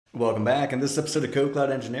Welcome back. In this episode of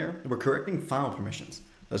KodeKloud Engineer, we're correcting file permissions.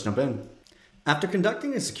 Let's jump in. After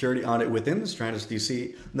conducting a security audit within the Stratus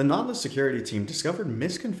DC, the Nautilus security team discovered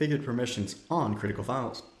misconfigured permissions on critical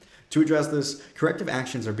files. To address this, corrective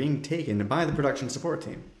actions are being taken by the production support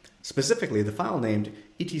team. Specifically, the file named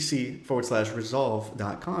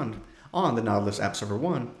etc/resolve.conf on the Nautilus App Server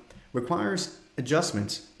 1 requires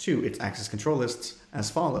adjustments to its access control lists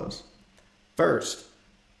as follows. First,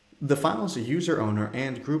 the file's user owner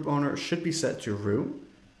and group owner should be set to root.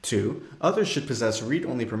 2, others should possess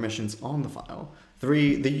read-only permissions on the file.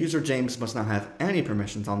 3, the user James must not have any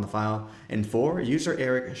permissions on the file. And 4, user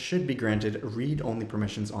Eric should be granted read-only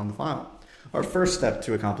permissions on the file. Our first step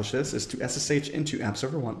to accomplish this is to SSH into App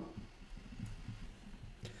Server 1.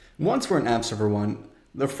 Once we're in App Server 1,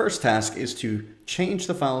 the first task is to change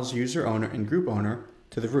the file's user owner and group owner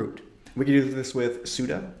to the root. We can do this with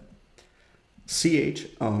sudo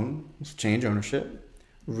chown, change ownership,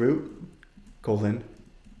 root, then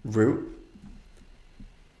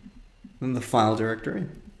the file directory.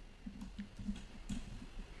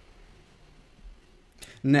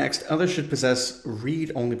 Next, others should possess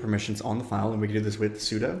read-only permissions on the file, and we can do this with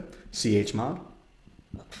sudo chmod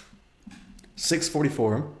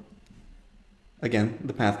 644, again,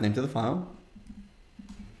 the path name to the file.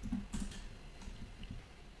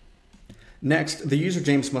 Next, the user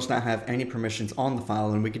James must not have any permissions on the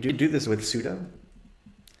file, and we could do this with sudo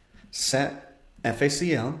set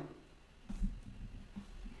facl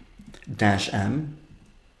 -m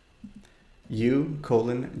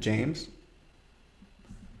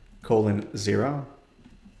u:james:0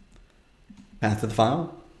 path to the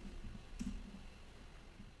file.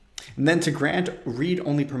 And then to grant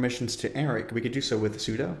read-only permissions to Eric, we could do so with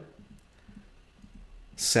sudo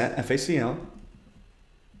set facl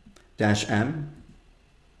 -m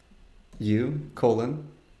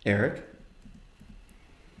u:eric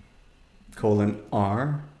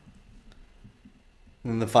 :r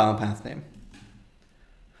and the file path name.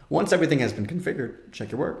 Once everything has been configured,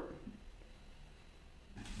 check your work.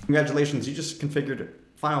 Congratulations, you just configured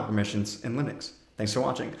file permissions in Linux. Thanks for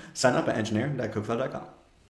watching. Sign up at engineer.kodekloud.com.